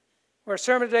Our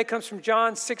sermon today comes from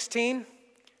John 16,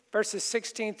 verses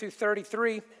 16 through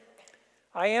 33.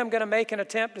 I am going to make an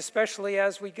attempt, especially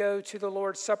as we go to the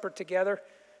Lord's Supper together,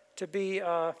 to be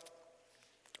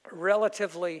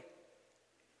relatively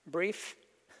brief,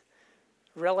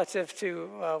 relative to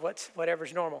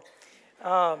whatever's normal.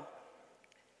 But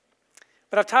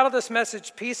I've titled this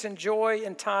message, Peace and Joy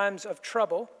in Times of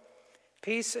Trouble.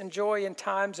 Peace and joy in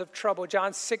times of trouble.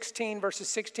 John 16, verses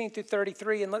 16 through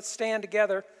 33. And let's stand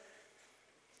together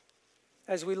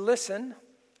as we listen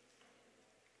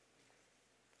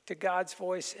to God's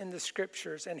voice in the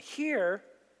Scriptures and hear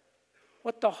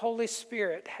what the Holy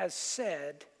Spirit has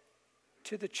said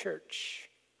to the church.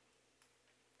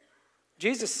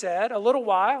 Jesus said, "A little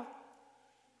while,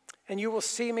 and you will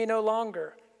see me no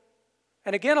longer.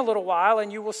 And again a little while,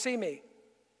 and you will see me."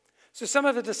 So some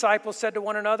of the disciples said to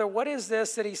one another, "What is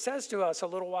this that he says to us? A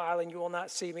little while, and you will not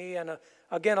see me, and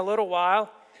again a little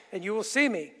while, and you will see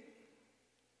me.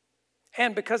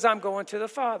 And because I'm going to the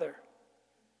Father."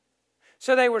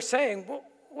 So they were saying, well,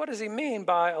 what does he mean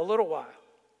by a little while?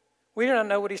 We do not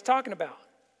know what he's talking about.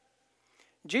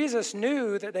 Jesus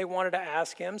knew that they wanted to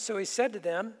ask him, so he said to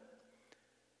them,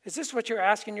 "Is this what you're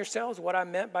asking yourselves, what I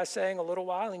meant by saying a little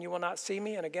while and you will not see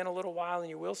me, and again a little while and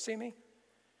you will see me?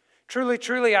 Truly,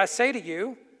 truly, I say to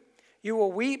you, you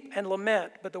will weep and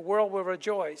lament, but the world will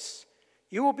rejoice.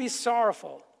 You will be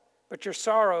sorrowful, but your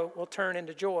sorrow will turn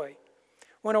into joy.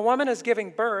 When a woman is giving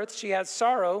birth, she has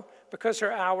sorrow because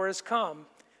her hour has come.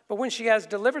 But when she has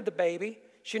delivered the baby,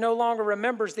 she no longer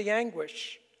remembers the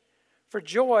anguish for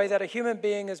joy that a human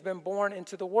being has been born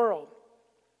into the world.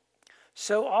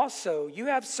 So also you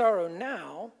have sorrow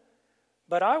now,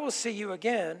 but I will see you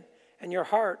again, and your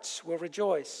hearts will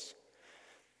rejoice.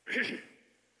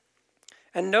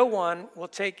 And no one will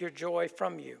take your joy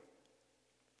from you.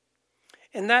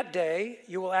 In that day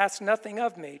you will ask nothing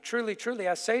of me. Truly, truly,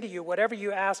 I say to you, whatever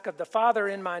you ask of the Father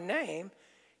in my name,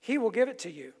 he will give it to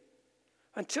you.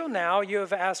 Until now you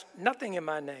have asked nothing in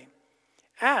my name.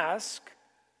 Ask,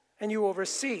 and you will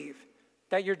receive,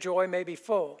 that your joy may be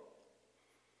full.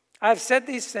 I have said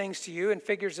these things to you in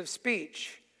figures of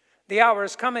speech. The hour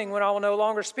is coming when I will no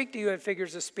longer speak to you in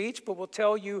figures of speech, but will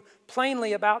tell you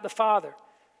plainly about the Father.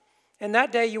 In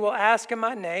that day you will ask in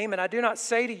my name, and I do not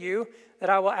say to you that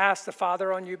I will ask the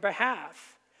Father on your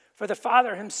behalf. For the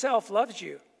Father himself loves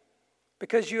you,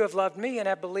 because you have loved me and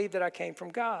have believed that I came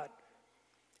from God.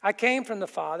 I came from the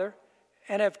Father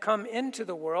and have come into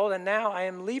the world, and now I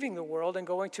am leaving the world and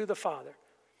going to the Father."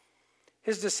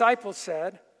 His disciples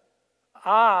said,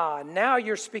 now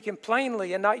you're speaking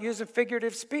plainly and not using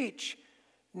figurative speech.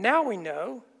 Now we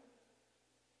know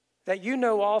that you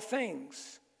know all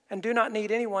things and do not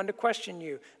need anyone to question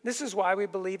you. This is why we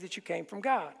believe that you came from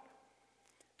God.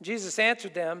 Jesus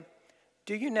answered them,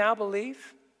 "Do you now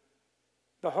believe?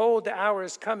 Behold, the hour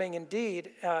is coming.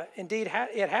 Indeed,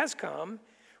 it has come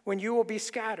when you will be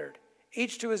scattered,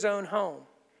 each to his own home,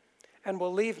 and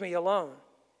will leave me alone.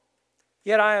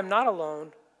 Yet I am not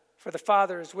alone, for the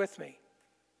Father is with me.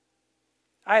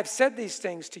 I have said these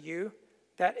things to you,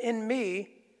 that in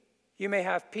me you may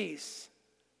have peace.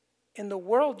 In the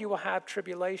world you will have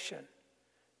tribulation,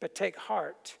 but take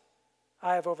heart,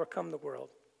 I have overcome the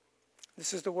world."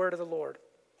 This is the word of the Lord.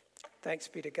 Thanks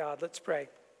be to God. Let's pray.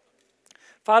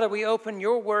 Father, we open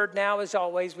your word now as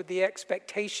always with the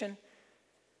expectation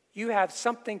you have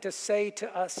something to say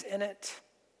to us in it,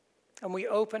 and we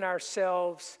open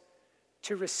ourselves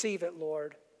to receive it,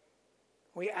 Lord.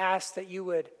 We ask that you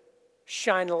would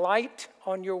shine light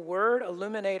on your word,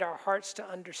 illuminate our hearts to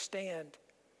understand,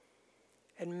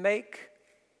 and make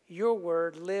your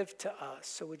word live to us.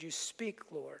 So would you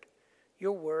speak, Lord,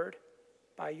 your word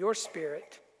by your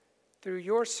Spirit through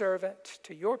your servant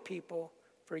to your people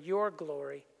for your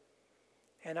glory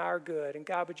and our good. And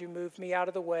God, would you move me out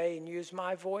of the way and use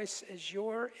my voice as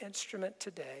your instrument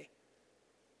today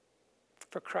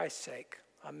for Christ's sake.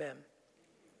 Amen.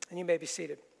 And you may be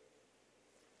seated.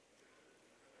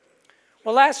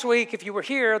 Well, last week, if you were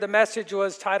here, the message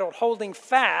was titled Holding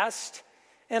Fast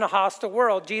in a Hostile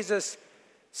World. Jesus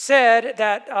said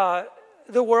that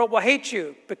the world will hate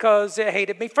you because it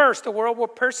hated me first. The world will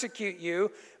persecute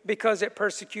you because it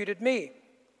persecuted me.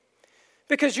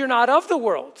 Because you're not of the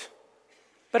world,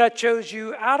 but I chose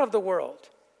you out of the world.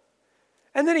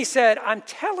 And then he said, I'm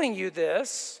telling you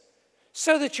this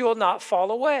so that you'll not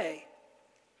fall away.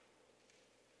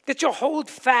 That you'll hold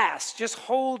fast, just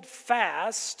hold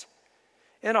fast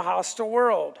in a hostile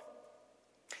world.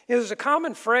 There's a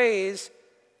common phrase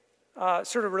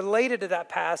sort of related to that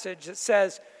passage that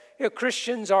says,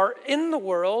 Christians are in the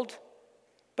world,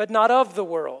 but not of the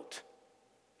world.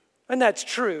 And that's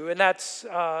true, and that's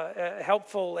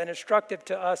helpful and instructive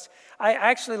to us. I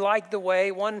actually like the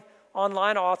way one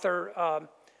online author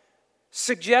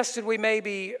suggested we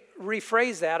maybe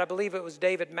rephrase that. I believe it was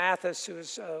David Mathis, who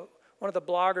was one of the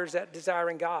bloggers at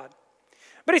Desiring God.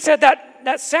 But he said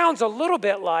that sounds a little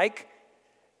bit like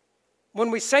when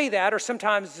we say that, or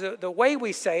sometimes the way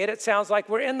we say it, it sounds like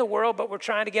we're in the world, but we're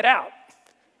trying to get out.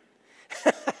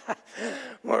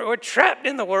 we're trapped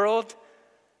in the world,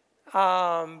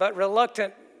 but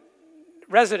reluctant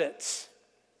residents.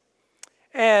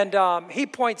 And he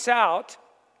points out,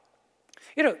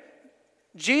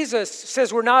 Jesus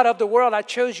says we're not of the world. I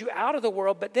chose you out of the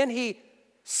world, but then he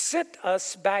sent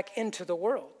us back into the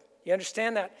world. You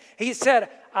understand that? He said,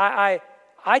 I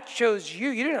chose you.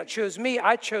 You did not choose me.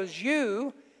 I chose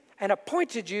you and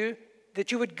appointed you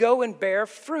that you would go and bear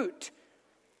fruit.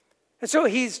 And so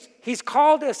he's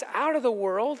called us out of the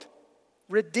world,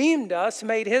 redeemed us,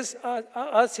 made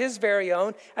us his very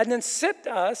own, and then sent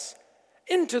us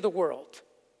into the world.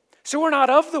 So we're not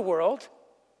of the world,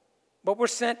 but we're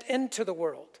sent into the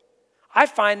world. I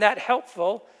find that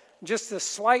helpful, just the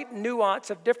slight nuance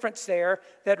of difference there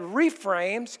that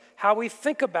reframes how we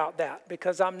think about that,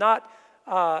 because I'm not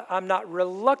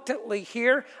reluctantly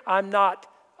here. I'm not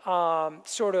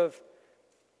sort of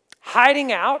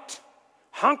hiding out,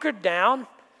 hunkered down,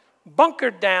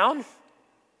 bunkered down,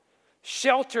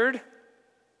 sheltered,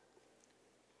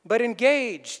 but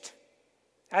engaged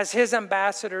as his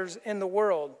ambassadors in the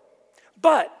world.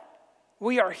 But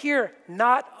we are here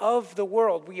not of the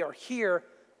world. We are here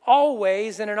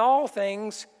always and in all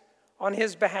things on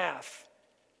his behalf.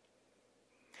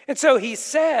 And so he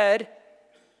said,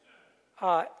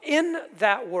 in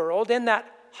that world, in that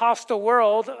hostile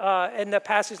world, in the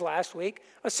passage last week,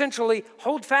 essentially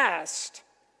hold fast.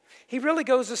 He really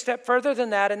goes a step further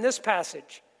than that in this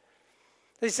passage.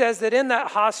 He says that in that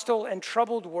hostile and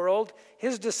troubled world,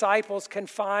 his disciples can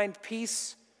find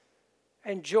peace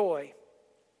and joy.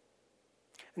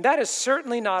 And that is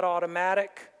certainly not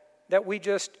automatic, that we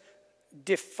just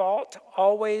default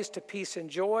always to peace and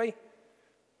joy.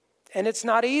 And it's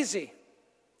not easy.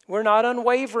 We're not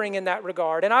unwavering in that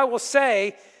regard. And I will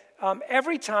say,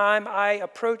 every time I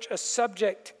approach a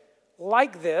subject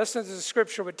like this, as the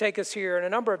scripture would take us here in a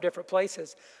number of different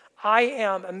places, I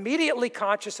am immediately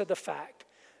conscious of the fact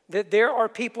that there are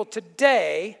people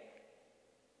today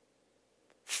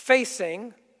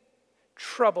facing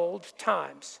troubled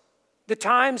times. The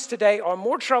times today are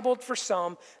more troubled for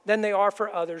some than they are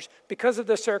for others because of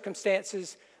the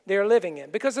circumstances they're living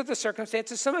in, because of the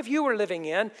circumstances some of you are living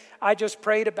in. I just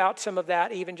prayed about some of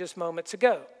that even just moments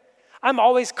ago. I'm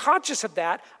always conscious of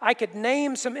that. I could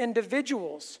name some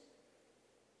individuals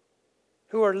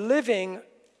who are living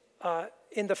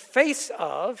in the face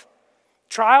of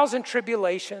trials and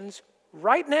tribulations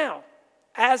right now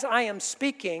as I am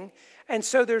speaking. And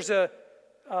so there's a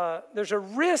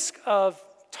risk of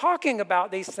talking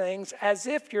about these things as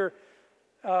if you're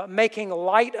making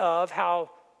light of how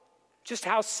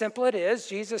simple it is.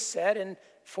 Jesus said in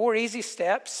 4 easy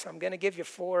steps, I'm going to give you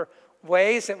 4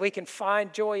 ways that we can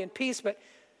find joy and peace, but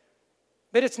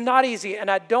it's not easy, and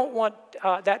I don't want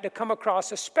that to come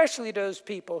across, especially those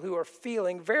people who are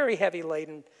feeling very heavy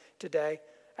laden today,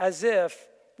 as if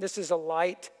this is a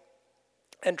light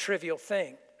and trivial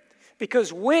thing.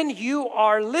 Because when you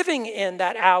are living in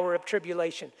that hour of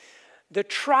tribulation, the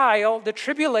trial, the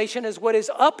tribulation is what is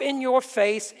up in your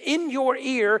face, in your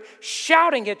ear,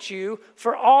 shouting at you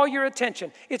for all your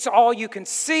attention. It's all you can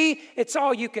see, it's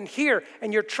all you can hear,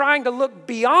 and you're trying to look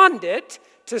beyond it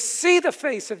to see the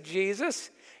face of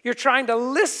Jesus. You're trying to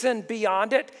listen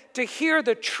beyond it to hear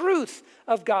the truth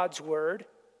of God's word.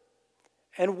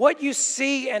 And what you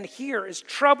see and hear is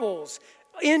troubles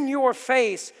in your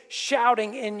face,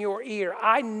 shouting in your ear.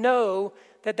 I know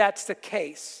that that's the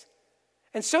case.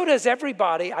 And so does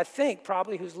everybody, I think,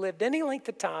 probably who's lived any length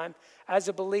of time as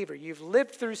a believer. You've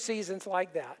lived through seasons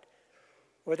like that,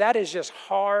 where that is just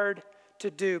hard to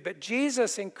do. But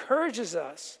Jesus encourages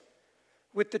us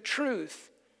with the truth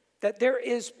that there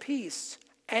is peace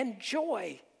and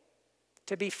joy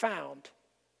to be found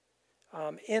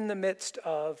in the midst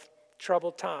of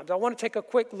troubled times. I want to take a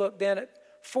quick look then at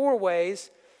 4 ways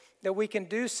that we can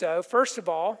do so. First of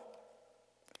all,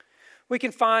 we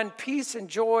can find peace and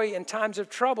joy in times of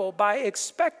trouble by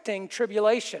expecting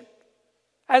tribulation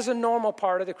as a normal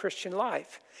part of the Christian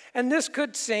life. And this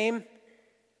could seem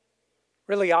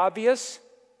really obvious,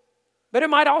 but it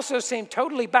might also seem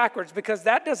totally backwards, because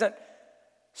that doesn't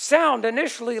sound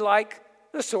initially like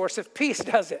the source of peace,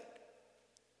 does it?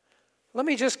 Let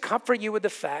me just comfort you with the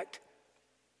fact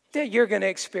that you're going to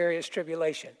experience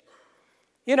tribulation.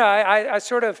 You know, I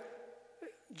sort of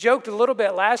joked a little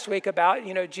bit last week about,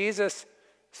 Jesus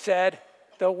said,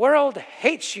 the world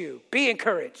hates you. Be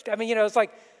encouraged. I mean, it's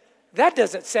like, that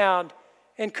doesn't sound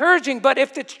encouraging. But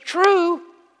if it's true,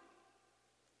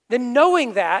 then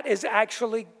knowing that is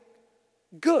actually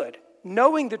good.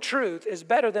 Knowing the truth is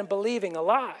better than believing a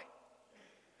lie.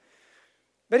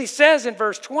 But he says in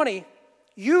verse 20,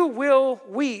 you will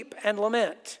weep and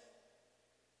lament.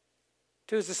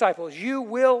 To his disciples, you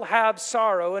will have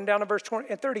sorrow. And down in verse 20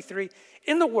 and 33,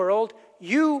 in the world,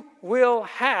 you will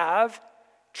have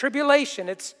tribulation.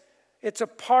 It's a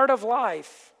part of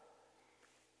life.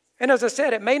 And as I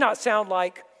said, it may not sound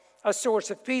like a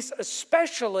source of peace,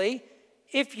 especially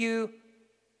if you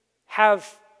have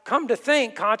come to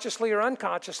think, consciously or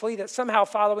unconsciously, that somehow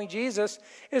following Jesus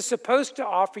is supposed to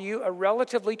offer you a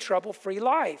relatively trouble-free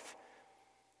life.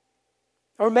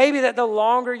 Or maybe that the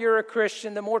longer you're a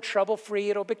Christian, the more trouble-free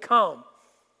it'll become.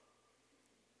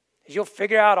 You'll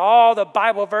figure out all the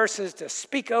Bible verses to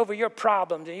speak over your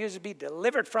problems and you'll be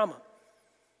delivered from them.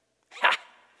 Ha!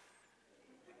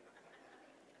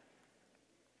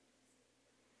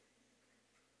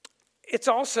 It's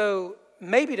also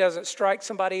maybe doesn't strike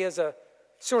somebody as a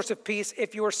source of peace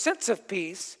if your sense of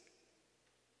peace,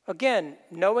 again,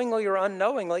 knowingly or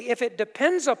unknowingly, if it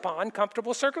depends upon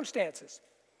comfortable circumstances.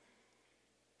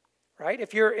 Right?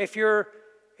 If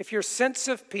your sense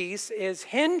of peace is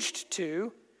hitched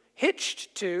to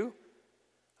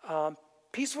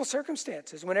peaceful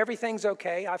circumstances. When everything's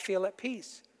okay, I feel at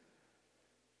peace.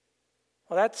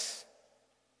 Well, that's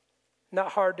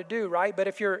not hard to do, right? But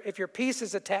if your peace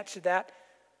is attached to that,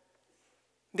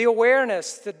 the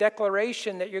awareness, the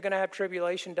declaration that you're going to have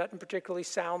tribulation doesn't particularly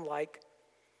sound like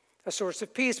a source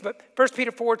of peace. But 1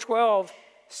 Peter 4:12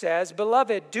 says,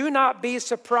 beloved, do not be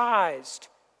surprised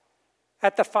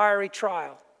at the fiery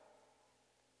trial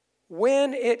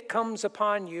when it comes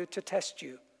upon you to test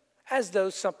you, as though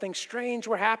something strange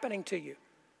were happening to you.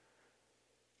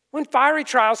 When fiery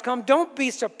trials come, don't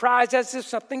be surprised as if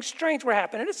something strange were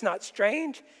happening. It's not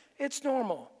strange, it's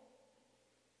normal.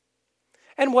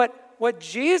 And what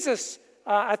Jesus,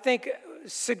 I think,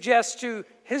 suggests to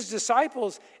his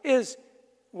disciples is,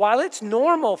 while it's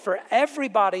normal for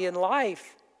everybody in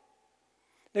life,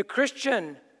 the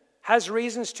Christian has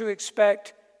reasons to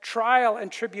expect trial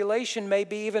and tribulation may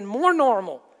be even more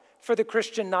normal for the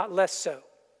Christian, not less so.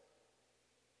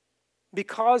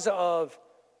 Because of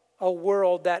a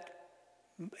world that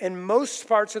in most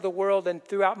parts of the world and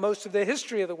throughout most of the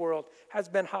history of the world has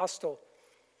been hostile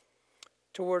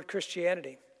toward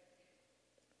Christianity.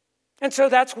 And so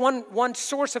that's one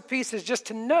source of peace, is just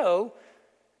to know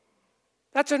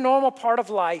that's a normal part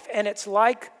of life. And it's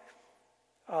like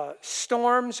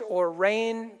storms or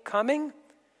rain coming.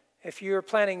 If you're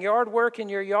planning yard work in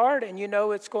your yard and you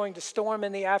know it's going to storm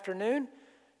in the afternoon,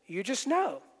 you just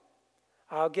know.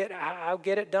 I'll get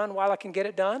it done while I can get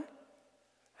it done.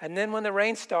 And then when the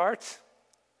rain starts,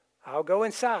 I'll go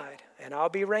inside and I'll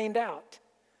be rained out.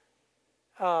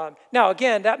 Now,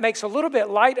 again, that makes a little bit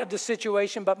light of the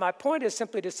situation, but my point is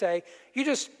simply to say, you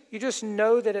just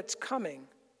know that it's coming.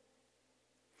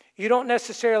 You don't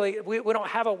necessarily, we don't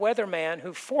have a weatherman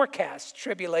who forecasts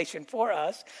tribulation for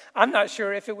us. I'm not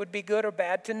sure if it would be good or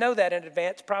bad to know that in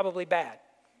advance, probably bad.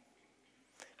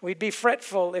 We'd be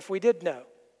fretful if we did know.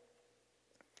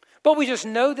 But we just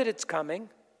know that it's coming.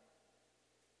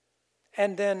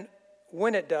 And then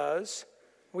when it does,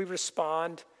 we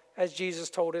respond as Jesus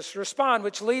told us to respond,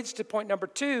 which leads to point number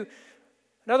 2.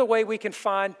 Another way we can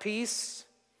find peace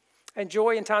and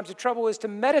joy in times of trouble is to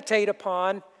meditate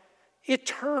upon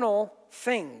eternal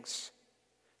things.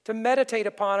 To meditate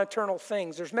upon eternal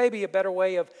things. There's maybe a better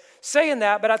way of saying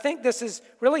that, but I think this is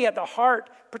really at the heart,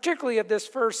 particularly of this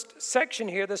first section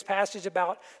here, this passage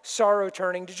about sorrow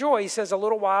turning to joy. He says, a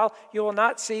little while, you will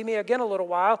not see me. Again, a little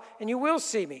while, and you will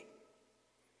see me.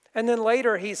 And then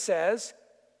later he says,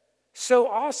 so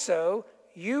also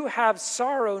you have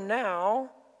sorrow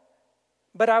now,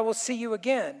 but I will see you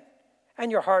again,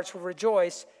 and your hearts will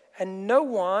rejoice, and no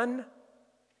one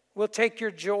will take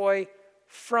your joy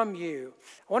from you.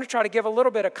 I want to try to give a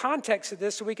little bit of context to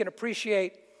this so we can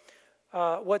appreciate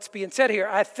what's being said here.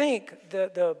 I think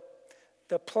the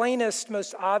plainest,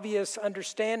 most obvious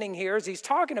understanding here is he's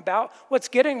talking about what's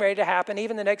getting ready to happen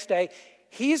even the next day.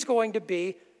 He's going to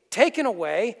be taken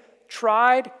away,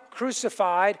 tried,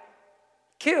 crucified,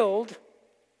 killed,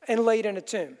 and laid in a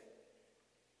tomb.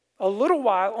 A little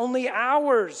while, only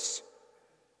hours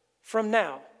from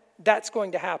now, that's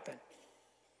going to happen.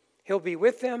 He'll be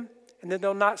with them, and then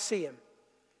they'll not see him.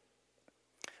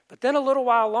 But then a little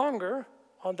while longer,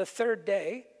 on the third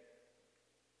day,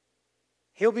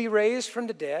 he'll be raised from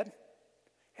the dead,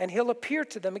 and he'll appear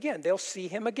to them again. They'll see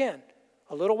him again.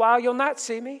 A little while you'll not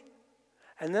see me,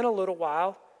 and then a little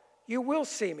while you will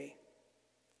see me.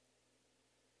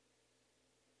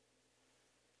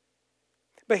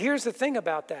 But here's the thing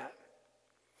about that.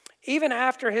 Even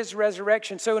after his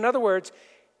resurrection, so in other words,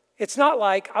 it's not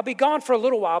like I'll be gone for a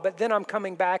little while, but then I'm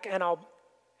coming back and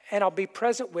I'll be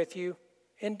present with you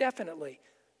indefinitely.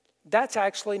 That's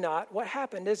actually not what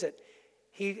happened, is it?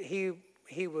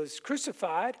 He was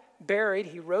crucified, buried,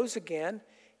 he rose again.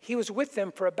 He was with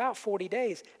them for about 40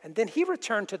 days. And then he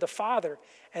returned to the Father.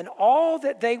 And all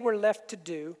that they were left to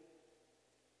do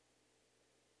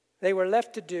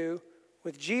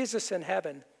with Jesus in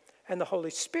heaven and the Holy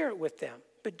Spirit with them.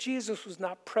 But Jesus was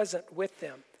not present with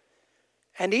them.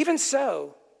 And even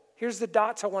so, here's the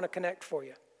dots I want to connect for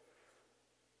you.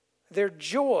 Their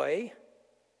joy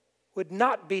would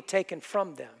not be taken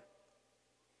from them.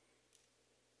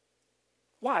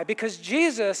 Why? Because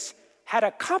Jesus had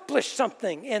accomplished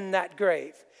something in that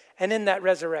grave and in that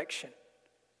resurrection.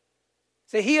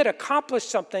 So he had accomplished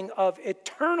something of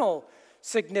eternal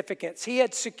significance. He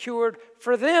had secured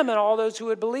for them and all those who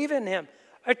would believe in him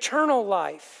eternal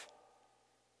life.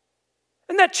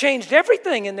 And that changed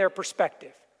everything in their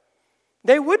perspective.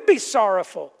 They would be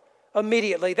sorrowful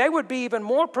immediately. They would be even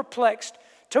more perplexed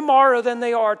tomorrow than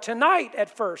they are tonight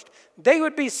at first. They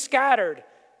would be scattered.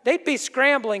 They'd be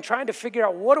scrambling, trying to figure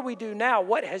out, what do we do now?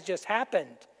 What has just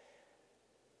happened?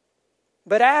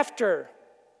 But after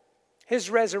his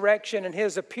resurrection and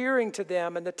his appearing to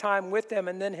them and the time with them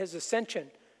and then his ascension,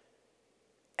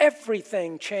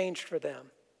 everything changed for them.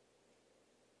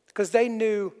 Because they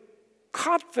knew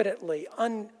confidently,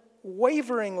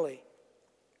 unwaveringly,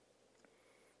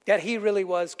 that he really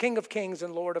was King of Kings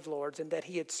and Lord of Lords, and that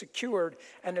he had secured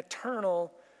an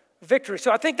eternal victory.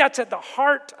 So I think that's at the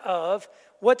heart of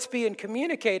what's being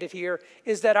communicated here,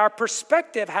 is that our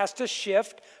perspective has to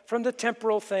shift from the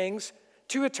temporal things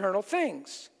to eternal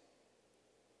things.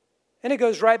 And it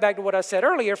goes right back to what I said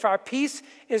earlier. If our peace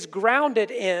is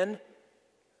grounded in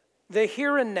the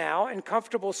here and now and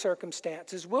comfortable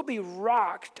circumstances, we'll be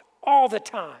rocked all the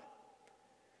time.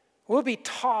 We'll be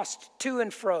tossed to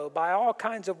and fro by all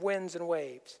kinds of winds and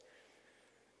waves.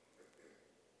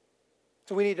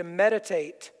 So we need to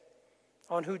meditate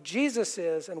on who Jesus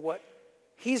is and what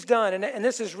he's done. And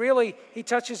this is really, he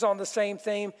touches on the same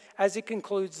theme as he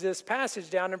concludes this passage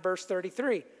down in verse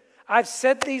 33. I've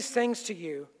said these things to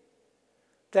you,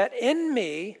 that in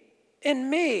me,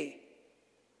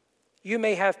 you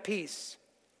may have peace.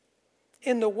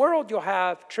 In the world you'll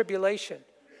have tribulation,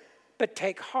 but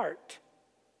take heart.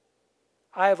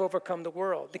 I have overcome the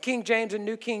world. The King James and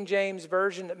New King James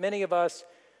version that many of us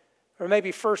are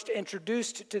maybe first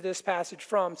introduced to this passage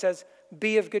from says,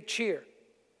 be of good cheer.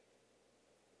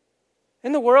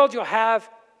 In the world you'll have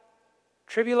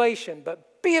tribulation,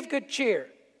 but be of good cheer.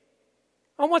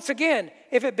 And once again,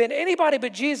 if it had been anybody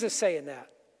but Jesus saying that,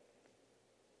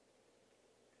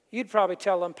 you'd probably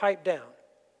tell them, pipe down.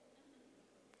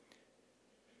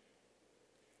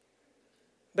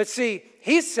 But see,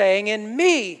 he's saying, in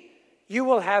me, you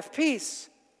will have peace.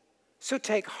 So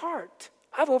take heart.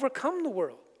 I've overcome the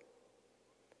world.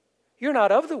 You're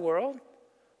not of the world.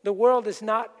 The world is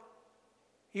not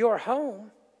your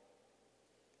home.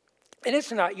 And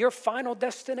it's not your final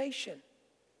destination.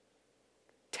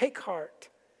 Take heart.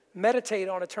 Meditate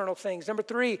on eternal things. Number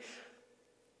 3,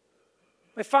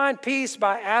 we find peace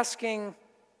by asking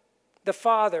the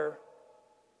Father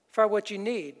for what you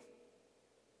need.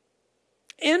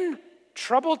 In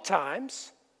troubled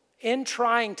times, in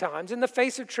trying times, in the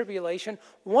face of tribulation,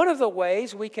 one of the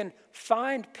ways we can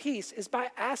find peace is by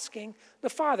asking the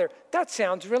Father. That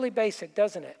sounds really basic,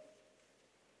 doesn't it?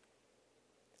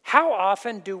 How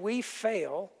often do we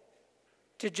fail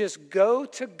to just go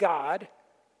to God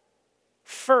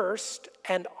first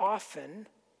and often,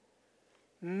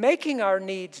 making our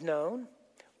needs known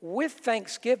with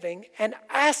thanksgiving and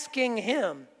asking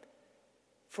him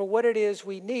for what it is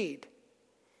we need?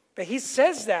 But he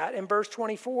says that in verse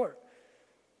 24.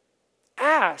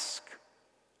 Ask,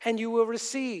 and you will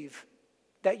receive,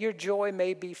 that your joy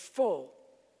may be full.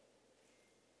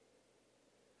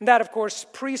 And that, of course,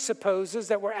 presupposes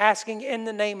that we're asking in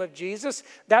the name of Jesus.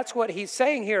 That's what he's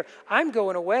saying here. I'm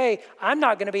going away. I'm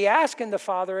not going to be asking the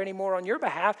Father anymore on your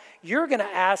behalf. You're going to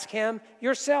ask him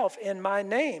yourself in my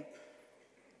name.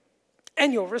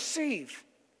 And you'll receive,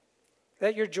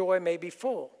 that your joy may be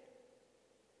full.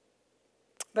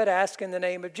 But ask in the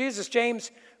name of Jesus. James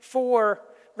 4,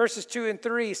 verses 2 and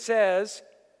 3 says,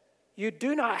 you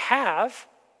do not have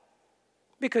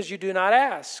because you do not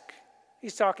ask.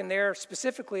 He's talking there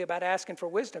specifically about asking for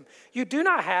wisdom. You do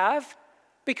not have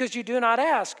because you do not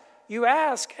ask. You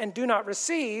ask and do not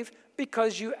receive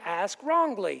because you ask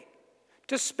wrongly,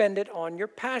 to spend it on your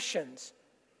passions.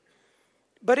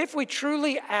 But if we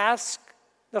truly ask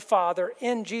the Father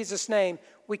in Jesus' name,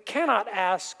 we cannot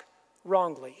ask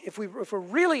wrongly. If we're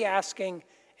really asking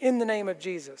in the name of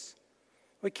Jesus,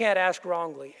 we can't ask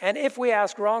wrongly. And if we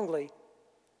ask wrongly,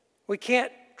 we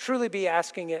can't truly be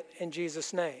asking it in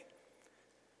Jesus' name.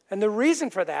 And the reason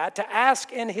for that, to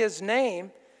ask in his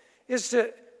name, is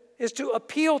to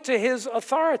appeal to his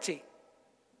authority.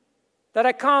 That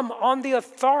I come on the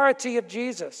authority of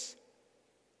Jesus,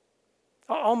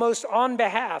 almost on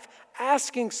behalf,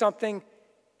 asking something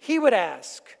he would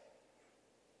ask.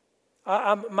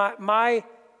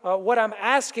 What I'm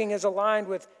asking is aligned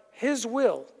with his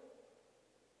will.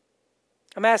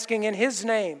 I'm asking in his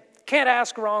name. Can't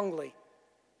ask wrongly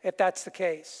if that's the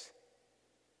case.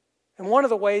 And one of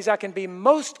the ways I can be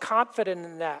most confident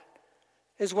in that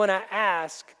is when I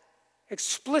ask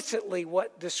explicitly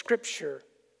what the Scripture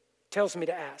tells me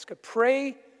to ask. I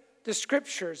pray the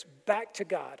Scriptures back to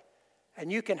God,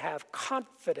 and you can have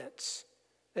confidence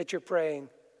that you're praying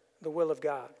the will of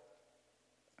God.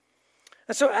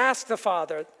 And so ask the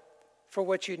Father for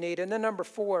what you need. And then number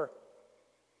 4,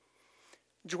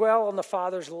 dwell on the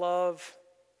Father's love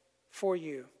for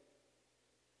you.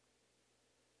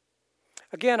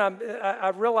 Again, I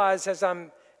realize as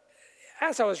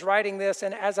I was writing this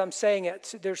and as I'm saying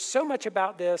it, there's so much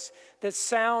about this that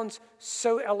sounds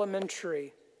so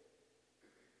elementary.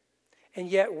 And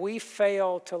yet we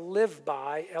fail to live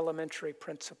by elementary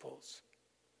principles.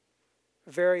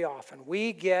 Very often.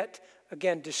 We get,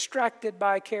 again, distracted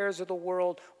by cares of the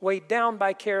world, weighed down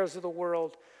by cares of the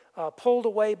world, pulled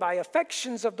away by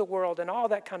affections of the world and all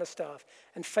that kind of stuff,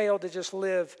 and fail to just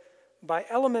live by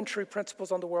elementary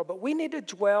principles on the world. But we need to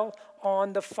dwell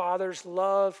on the Father's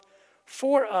love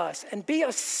for us and be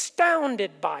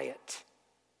astounded by it.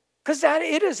 Because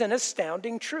it is an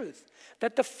astounding truth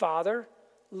that the Father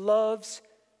loves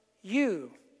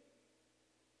you.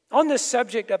 On this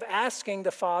subject of asking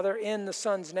the Father in the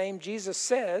Son's name, Jesus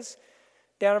says,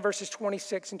 down in verses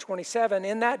 26 and 27,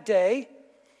 in that day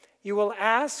you will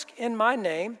ask in my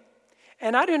name,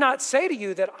 and I do not say to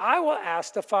you that I will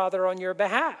ask the Father on your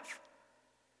behalf.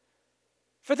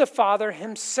 For the Father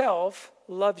himself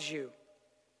loves you,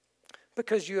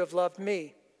 because you have loved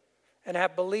me and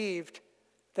have believed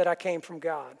that I came from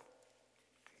God.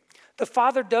 The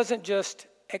Father doesn't just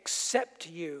accept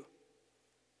you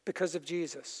because of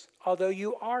Jesus, although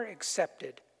you are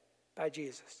accepted by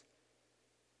Jesus.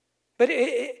 But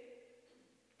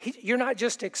you're not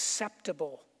just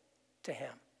acceptable to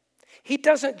him. He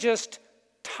doesn't just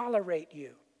tolerate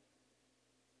you.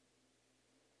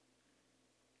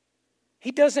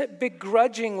 He doesn't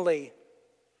begrudgingly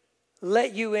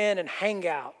let you in and hang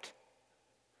out.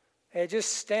 Hey,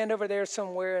 just stand over there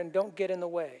somewhere and don't get in the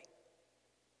way.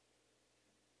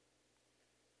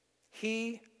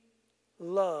 He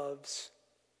loves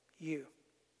you.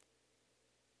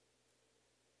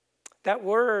 That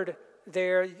word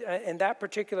there in that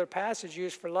particular passage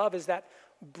used for love is that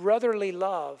brotherly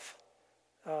love,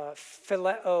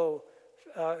 phileo,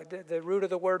 the root of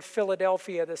the word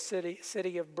Philadelphia, the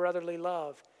city of brotherly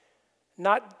love.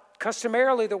 Not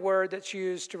customarily the word that's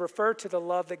used to refer to the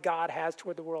love that God has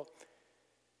toward the world.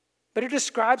 But it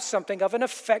describes something of an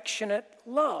affectionate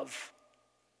love.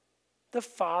 The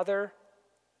Father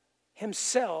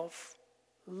himself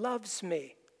loves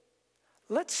me.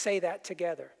 Let's say that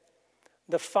together.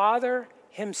 The Father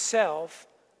himself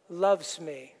loves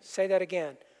me. Say that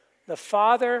again. The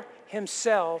Father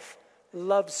himself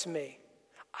loves me.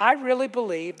 I really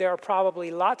believe there are probably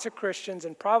lots of Christians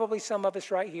and probably some of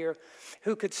us right here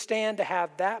who could stand to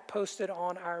have that posted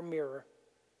on our mirror.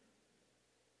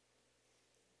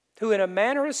 Who in a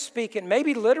manner of speaking,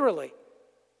 maybe literally,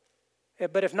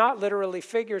 but if not literally,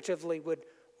 figuratively,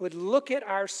 would look at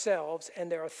ourselves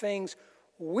and there are things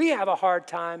we have a hard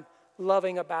time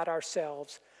loving about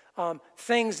ourselves.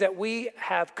 Things that we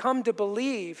have come to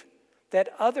believe that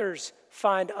others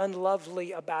find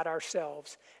unlovely about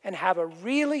ourselves and have a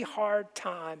really hard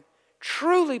time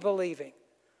truly believing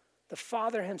the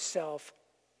Father himself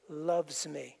loves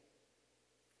me.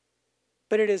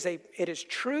 But it is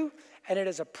true, and it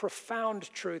is a profound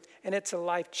truth, and it's a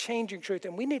life-changing truth,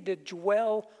 and we need to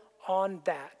dwell on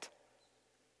that.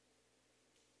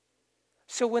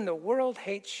 So when the world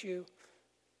hates you,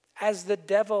 as the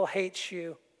devil hates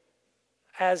you,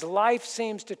 as life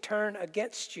seems to turn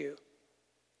against you,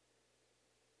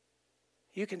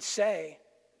 you can say,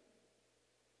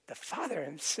 the Father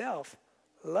himself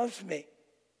loves me.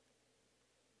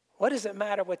 What does it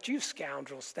matter what you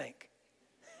scoundrels think?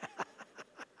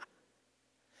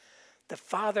 The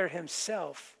Father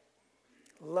himself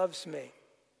loves me.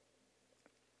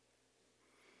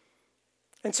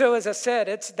 And so, as I said,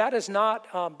 that is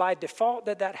not by default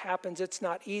that happens. It's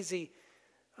not easy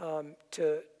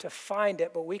to find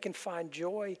it, but we can find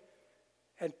joy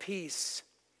and peace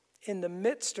in the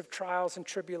midst of trials and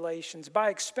tribulations by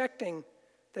expecting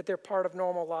that they're part of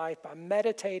normal life, by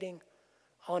meditating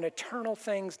on eternal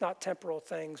things, not temporal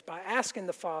things, by asking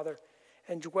the Father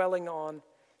and dwelling on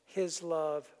his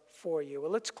love for you.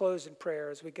 Well, let's close in prayer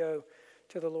as we go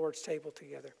to the Lord's table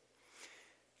together.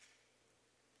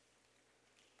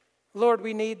 Lord,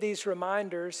 we need these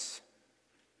reminders.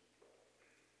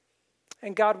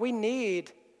 And God, we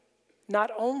need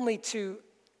not only to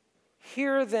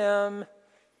hear them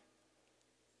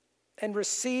and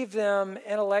receive them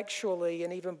intellectually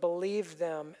and even believe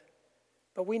them,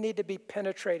 but we need to be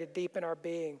penetrated deep in our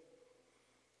being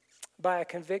by a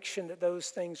conviction that those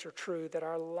things are true, that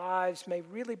our lives may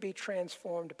really be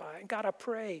transformed by it. And God, I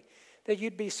pray that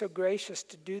you'd be so gracious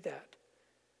to do that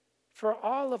for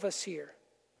all of us here,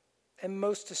 and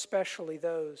most especially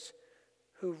those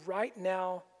who right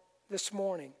now, this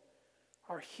morning,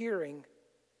 are hearing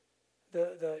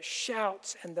the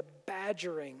shouts and the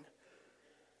badgering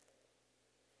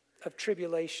of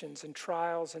tribulations and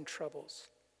trials and troubles.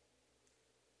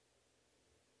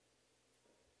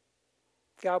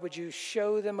 God, would you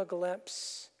show them a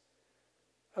glimpse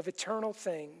of eternal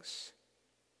things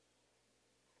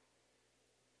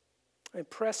and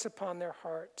press upon their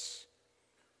hearts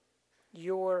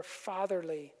your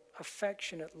fatherly,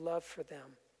 affectionate love for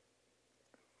them.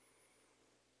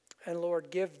 And Lord,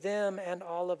 give them and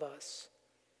all of us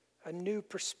a new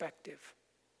perspective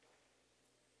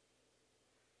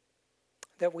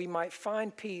that we might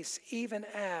find peace even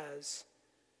as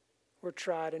we're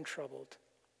tried and troubled.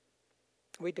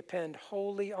 We depend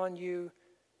wholly on you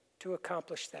to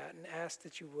accomplish that and ask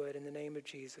that you would in the name of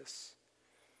Jesus.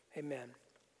 Amen.